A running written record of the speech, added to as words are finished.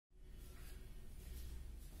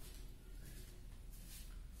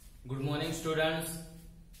Good morning students.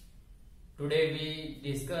 Today we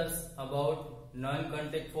discuss about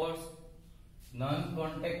non-contact force.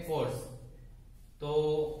 Non-contact force.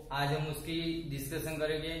 तो आज हम उसकी डिस्कशन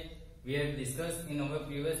करेंगे. We have discussed in our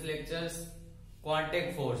previous lectures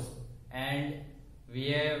contact force and we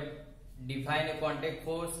have defined a contact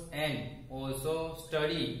force and also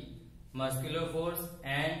study muscular force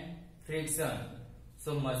and friction.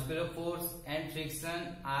 So muscular force and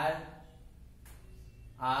friction are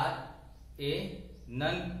a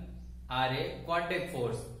contact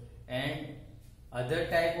force and other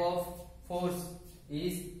type of force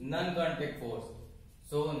is non-contact force.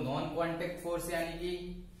 So non-contact force यानी कि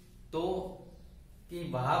तो कि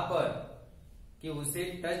वहां पर कि उसे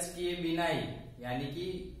touch किए बिना ही यानी कि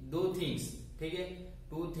दो थिंग्स, ठीक है,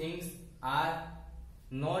 two things are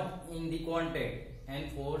not in the contact and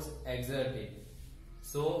force exerted.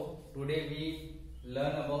 So today we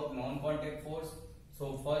learn about non-contact force. So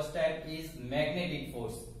first type is magnetic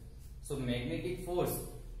force. So magnetic force,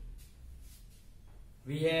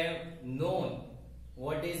 we have known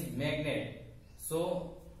what is magnet. So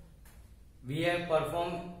we have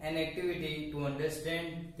performed an activity to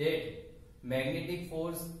understand that magnetic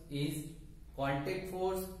force is contact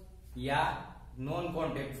force या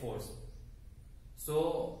non-contact force.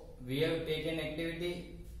 So we have taken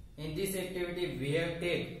activity. In this activity we have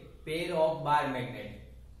take pair of bar magnet.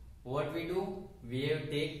 What we do? We have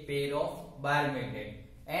take pair of bar magnet.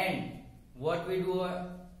 And what we do?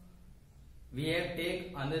 We have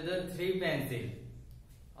take another three pencil.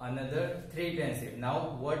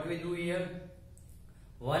 Now what we do here?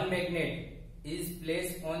 One magnet is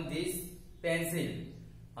placed on this pencil.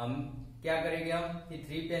 हम क्या करेंगे? हम ये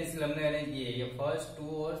three pencil हमने arrange किए, ये first, to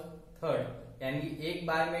और third, यानी कि एक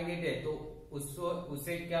बार मैग्नेट है तो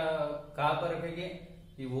उसे क्या कहाँ पर रखेंगे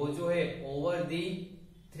कि वो जो है ओवर दी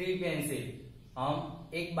थ्री पेंसिल हम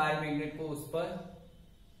एक बार मैग्नेट को उस पर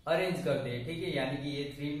अरेंज करते हैं, ठीक है, यानी कि ये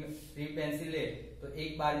थ्री पेंसिल है तो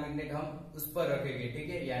एक बार मैग्नेट हम उस पर रखेंगे, ठीक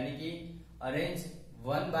है, यानी कि arrange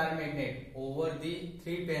one bar magnet over the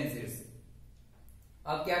three pencils.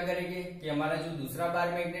 अब क्या करेंगे कि हमारा जो दूसरा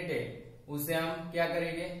बार मैग्नेट है उसे हम क्या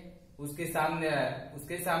करेंगे, उसके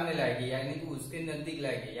सामने लाएंगे, यानी कि उसके नजदीक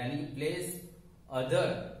लाएंगे, यानी कि place other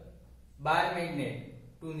bar magnet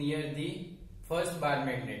to near the first bar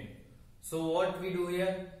magnet. So what we do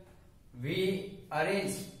here? We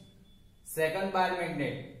arrange second bar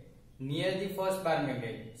magnet near the first bar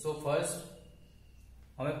magnet. So first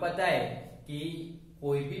हमें पता है कि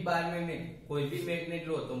कोई भी मैग्नेट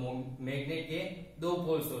लो तो मैग्नेट के दो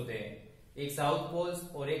पोल्स होते हैं, एक साउथ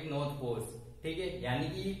पोल्स और एक नॉर्थ पोल्स, ठीक है, यानी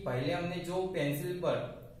कि पहले हमने जो पेंसिल पर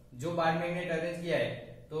जो बार मैग्नेट अरेंज किया है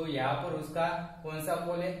तो यहाँ पर उसका कौन सा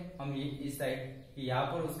पोल है, हम इस साइड कि यहाँ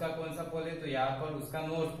पर उसका कौन सा पोल है तो यहाँ पर उसका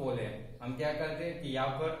नॉर्थ पोल है. हम क्या करते हैं कि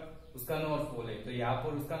यहाँ पर उसका नॉर्थ पोल है तो यहाँ पर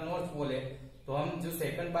उसका नॉर्थ पोल है, तो हम जो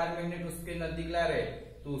सेकंड बार मैग्नेट उसके नजदीक ला रहे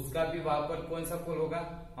तो उसका भी वहां पर कौन सा पोल होगा,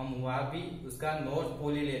 हम वहां भी उसका नॉर्थ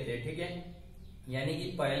पोल ही लेते हैं, ठीक है, यानी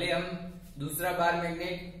कि पहले हम दूसरा बार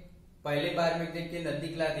मैग्नेट पहले बार मैग्नेट के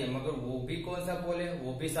नजदीक लाते हैं मगर वो भी कौन सा पोल है,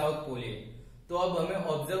 वो भी साउथ पोल है. तो अब हमें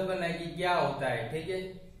ऑब्जर्व करना है कि क्या होता है, ठीक है,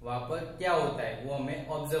 वहां पर क्या होता है वो हमें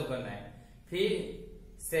ऑब्जर्व करना है. फिर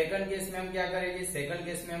सेकंड केस में हम क्या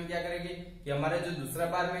करेंगे कि हमारा जो दूसरा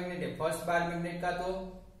बार मैग्नेट है फर्स्ट बार मैग्नेट का तो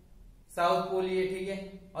साउथ पोल ही है, ठीक है,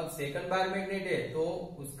 अब सेकंड बार मैग्नेट है तो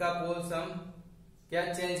उसका पोल्स हम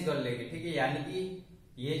क्या चेंज कर लेंगे, ठीक है, यानी कि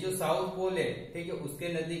ये जो साउथ पोल है, ठीक है, उसके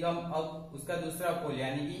नजदीक हम अब उसका दूसरा पोल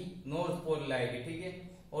यानी कि नॉर्थ पोल लाएंगे, ठीक है,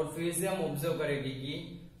 और फिर से हम ऑब्जर्व करेंगे कि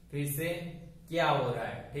फिर से क्या हो रहा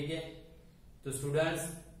है, ठीक है. तो स्टूडेंट्स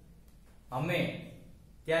हमें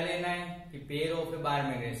क्या लेना है कि pair of A bar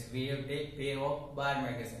magnets, we have take pair of bar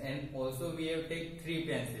magnets and also we have take three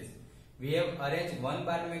pencils. We have arrange one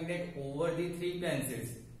bar magnet over the three pencils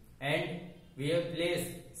and we have place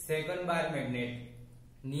second bar magnet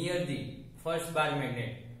near the first bar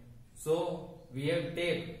magnet. So we have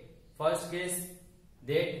take first case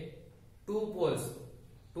that two poles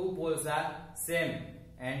are same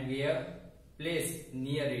and we have placed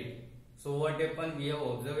near it. So what happened? We have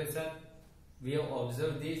observed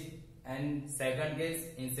this. And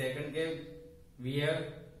in second case we have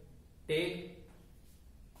take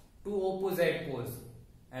two opposite poles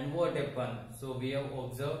and what happened? So we have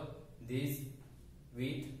observed this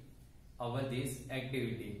with our this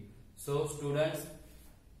activity. So students,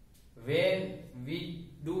 when we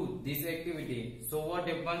do this activity, so what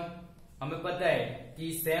happen? हमें पता है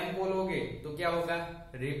कि same pole होगे तो क्या होगा,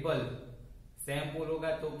 ripple. Same pole होगा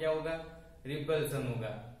तो क्या होगा, रिपल्सन होगा,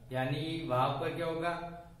 यानी वहां पर क्या होगा,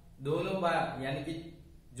 दोनों बार यानी कि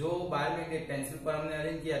जो बार मैग्नेट पेंसिल पर हमने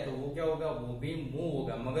अरेंज किया तो वो क्या होगा, वो भी मूव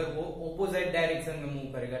होगा, मगर वो ऑपोजिट डायरेक्शन में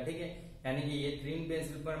मूव करेगा। ठीक है, यानी कि ये 3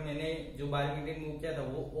 पेंसिल पर मैंने जो बार मैग्नेट मूव किया था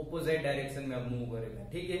वो ऑपोजिट डायरेक्शन में अब मूव करेगा।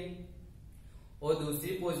 ठीक है, और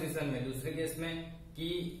दूसरी पोजीशन में, दूसरे केस में कि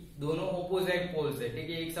दोनों ऑपोजिट पोल्स है। ठीक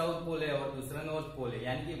है, एक साउथ पोल है और दूसरा नॉर्थ पोल है,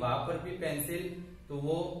 यानी कि वहां पर भी पेंसिल तो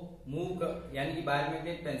वो मूव यानी कि बार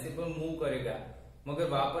मैग्नेट पेंसिल पर मूव करेगा, मगर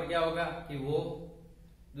वहां पर क्या होगा कि वो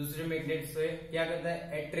दूसरे मैग्नेट से क्या करता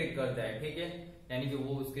है, अट्रैक्ट करता है। ठीक है, यानी कि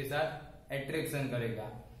वो उसके साथ अट्रैक्शन करेगा।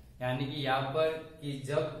 यानी कि यहाँ पर कि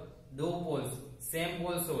जब दो पोल्स सेम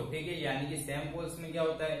पोल्स हो, ठीक है, यानी कि सेम पोल्स में क्या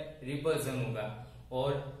होता है, रिपल्सन होगा,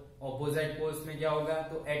 और ऑपोजिट पोल्स में क्या होगा,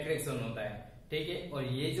 तो अट्रैक्शन होता है। ठीक है, और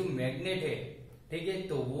ये जो मैग्नेट है, ठीक है,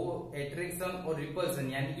 तो वो अट्रैक्शन और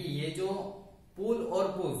रिपल्सन यानी कि ये जो पुल और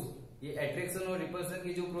पुश, ये अट्रैक्शन और रिपल्सन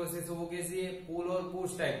की जो प्रोसेस है वो कैसी है, पुल और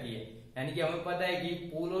पुश टाइप की है। यानी कि हमें पता है कि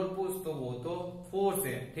पुल और पुश तो वो तो फोर्स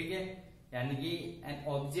है। ठीक है, यानी कि एन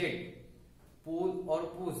ऑब्जेक्ट पुल और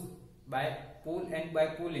push bye pull and bye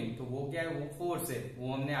pulling, तो वो क्या है, वो फोर्स है,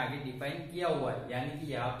 वो हमने आगे डिफाइन किया हुआ है। यानी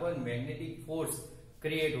कि यहाँ पर मैग्नेटिक फोर्स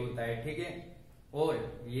क्रिएट होता है। ठीक है,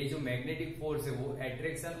 और ये जो मैग्नेटिक फोर्स है वो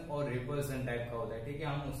अट्रैक्शन और रिपल्सन टाइप का होता है। ठीक है,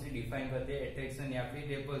 हम उसे डिफाइन करते हैं अट्रैक्शन या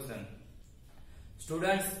फिर रिपल्सन।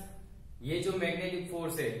 स्टूडेंट्स, ये जो मैग्नेटिक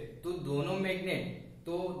फोर्स है तो दोनों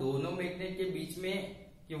मैग्नेट के बीच में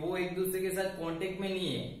कि वो एक दूसरे के साथ कांटेक्ट में नहीं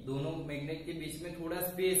है, दोनों मैग्नेट के बीच में थोड़ा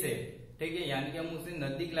स्पेस है। ठीक है, यानी कि हम उसे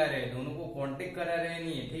नजदीक ला रहे हैं, दोनों को कांटेक्ट करा रहे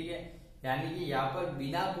नहीं है। ठीक है, यानी कि यहाँ पर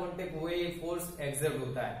बिना कांटेक्ट हुए ये फोर्स एक्सर्ट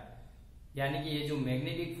होता है। यानी कि ये जो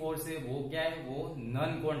मैग्नेटिक फोर्स है वो क्या है, वो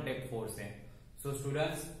नॉन कांटेक्ट फोर्स है। So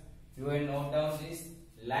students, you have note down this,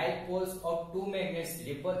 like poles of two magnets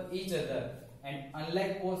repel each other and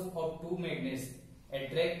unlike poles of two magnets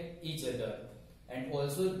attract each other, and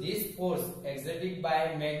also this force exerted by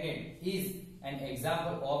a magnet is an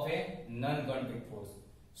example of a non-contact force.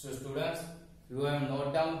 So students, you have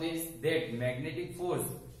note down this, that magnetic force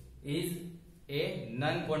is a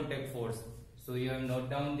non-contact force. So you have note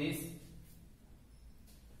down this.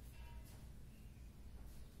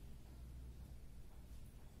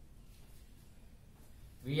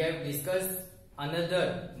 We have discussed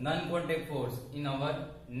another non-contact force in our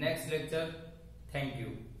next lecture. Thank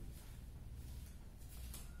you.